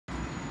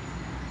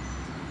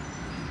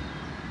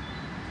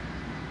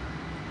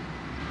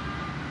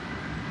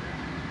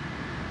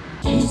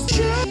Do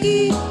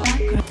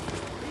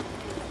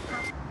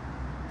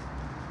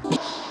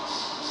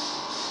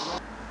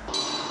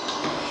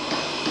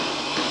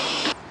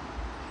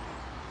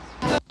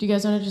you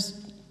guys want to just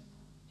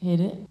hit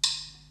it?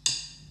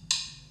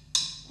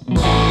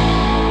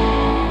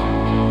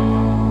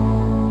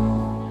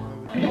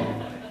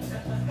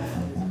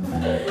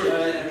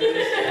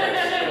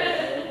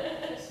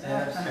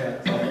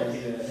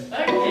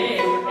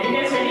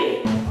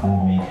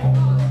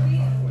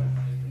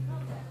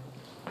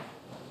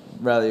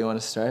 Riley, you want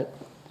to start?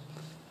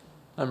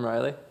 I'm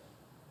Riley.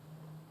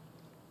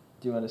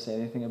 Do you want to say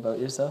anything about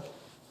yourself?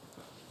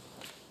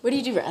 What do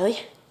you do, Riley?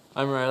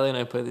 I'm Riley and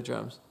I play the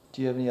drums.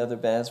 Do you have any other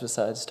bands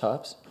besides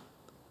Tops?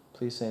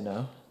 Please say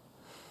no.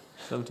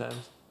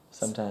 Sometimes.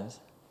 Sometimes.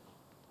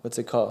 What's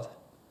it called?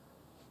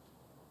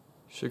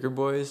 Sugar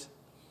Boys,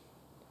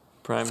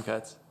 Prime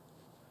Cuts.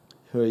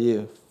 Who are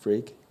you,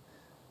 freak?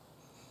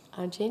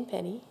 I'm Jane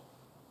Penny.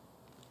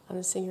 I'm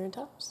the singer in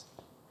Tops.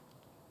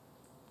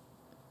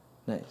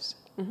 Nice.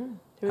 Mm-hmm.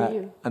 Who are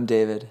you? I'm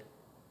David.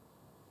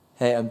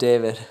 Hey, I'm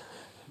David.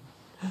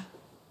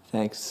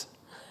 Thanks.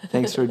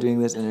 Thanks for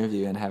doing this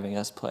interview and having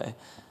us play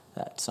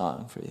that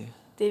song for you.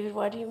 David,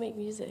 why do you make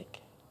music?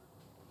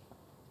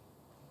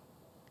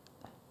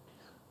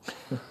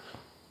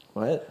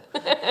 What?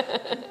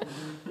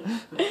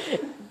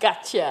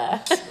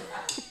 Gotcha.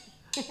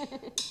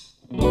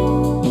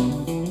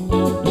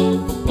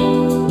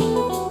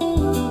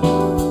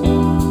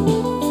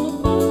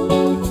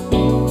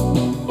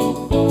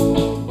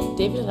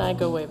 David and I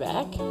go way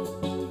back.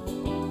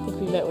 I think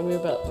we met when we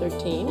were about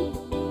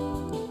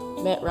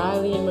 13. Met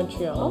Riley in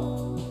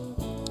Montreal.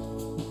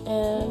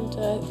 And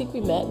I think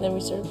we met and then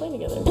we started playing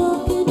together.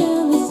 Walking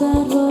down the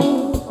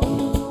sidewalk,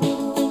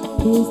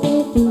 is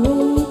that the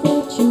way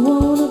that you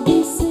wanna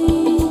be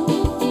seen?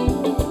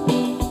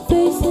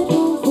 Face that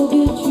won't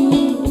forget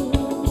you,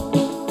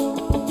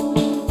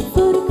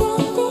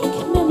 photographic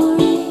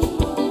memory,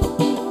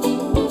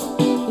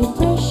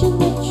 impression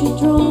that you're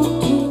drawn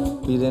to.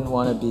 We didn't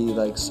want to be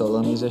like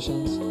solo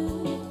musicians.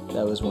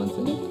 That was one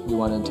thing. We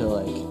wanted to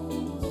like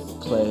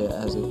play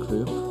as a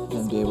group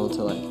and be able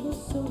to like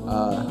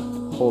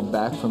hold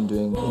back from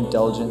doing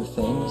indulgent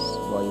things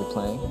while you're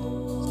playing.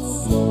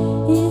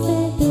 Is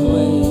that the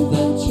way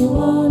that you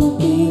wanna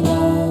be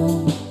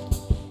loved?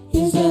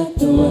 Is that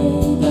the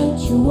way that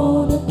you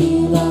wanna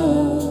be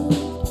loved?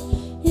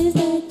 Is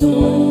that the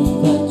way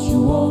that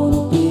you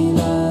wanna be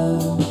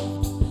loved?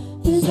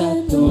 Is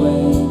that the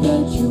way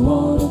that you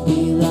wanna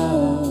be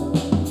loved?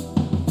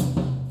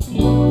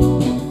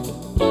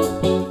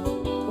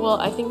 Well,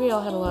 I think we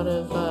all had a lot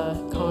of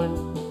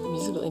common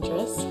musical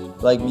interests.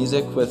 Like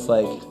music with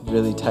like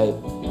really tight,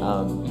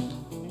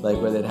 like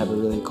where they'd have a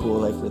really cool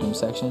like rhythm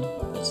section.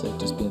 It's like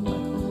just being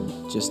like,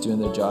 just doing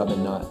their job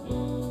and not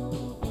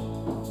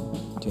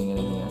doing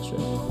anything extra.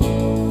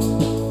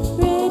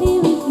 Ready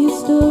with your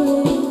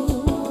story.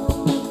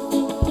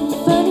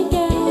 Funny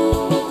guy,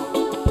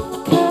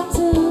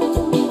 cartoon.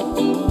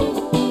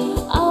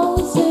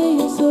 Always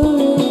saying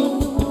sorry.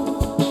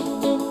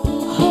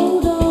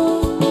 Hold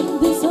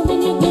on, there's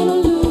something you're gonna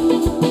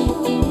lose.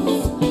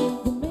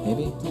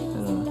 Maybe? I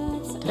don't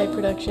know. Tight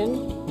production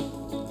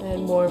and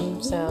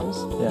warm sounds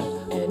Yeah.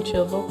 and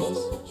chill vocals.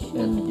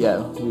 And yeah,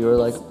 we were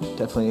like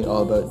definitely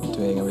all about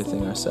doing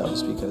everything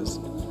ourselves because I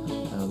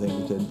don't think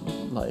we could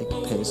like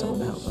pay someone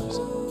to help us.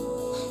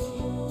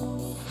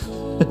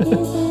 Is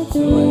that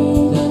the way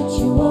that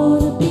you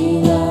wanna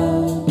be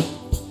loved?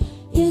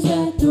 Is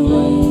that the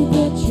way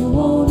that you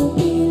wanna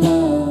be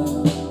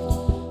loved?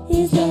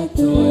 Is that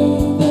the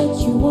way that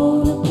you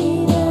wanna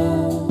be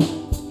loved?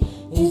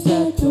 Is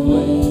that the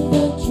way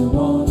that you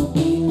wanna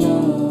be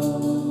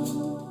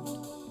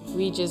loved?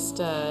 We just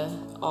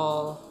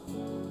all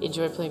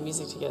enjoy playing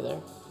music together.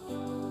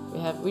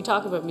 We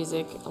talk about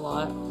music a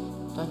lot,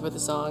 talk about the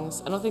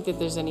songs. I don't think that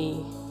there's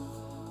any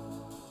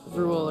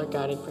rule or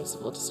guiding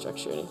principle to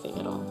structure anything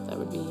at all. That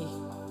would be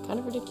kind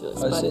of ridiculous.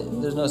 But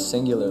There's no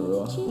singular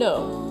rule.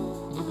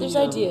 no, there's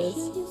ideas.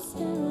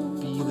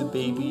 Be the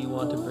baby you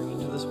want to bring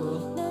into this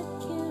world.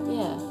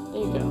 Yeah,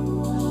 there you go.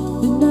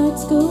 The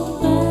nights go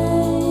by,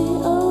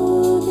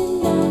 oh, the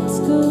nights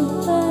go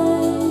by.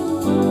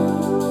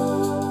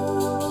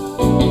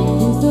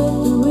 Is that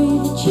the way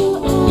that you are?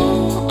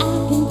 I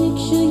can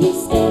picture you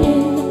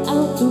staring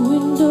out the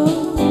window,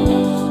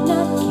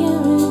 not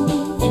caring.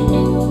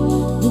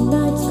 The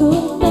nights go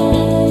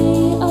by,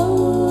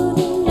 oh,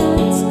 the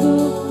nights go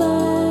by.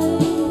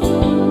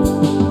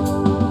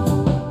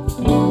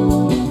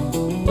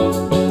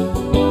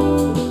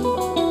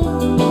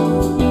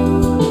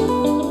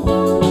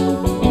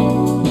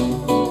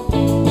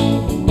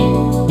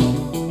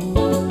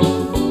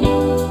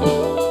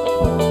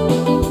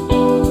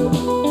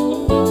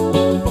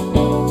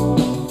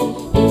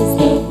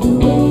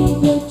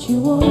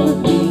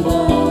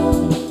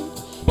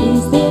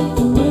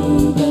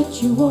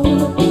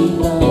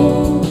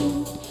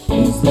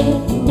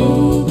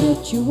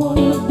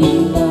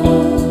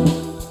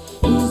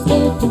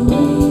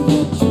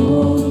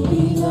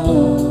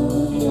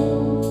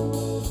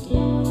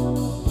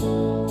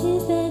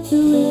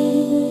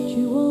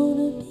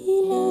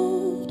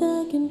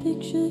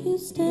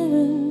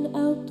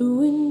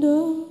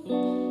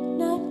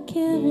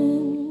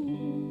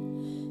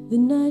 The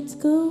nights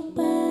go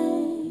by,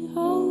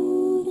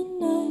 oh, the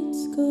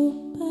nights go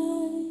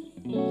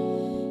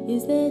by.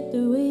 Is that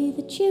the way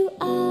that you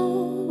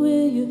are?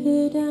 Will you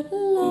head out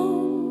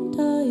alone,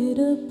 tired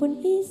up when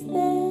he's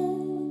there,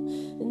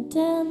 and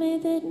tell me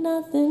that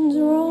nothing's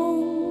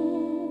wrong?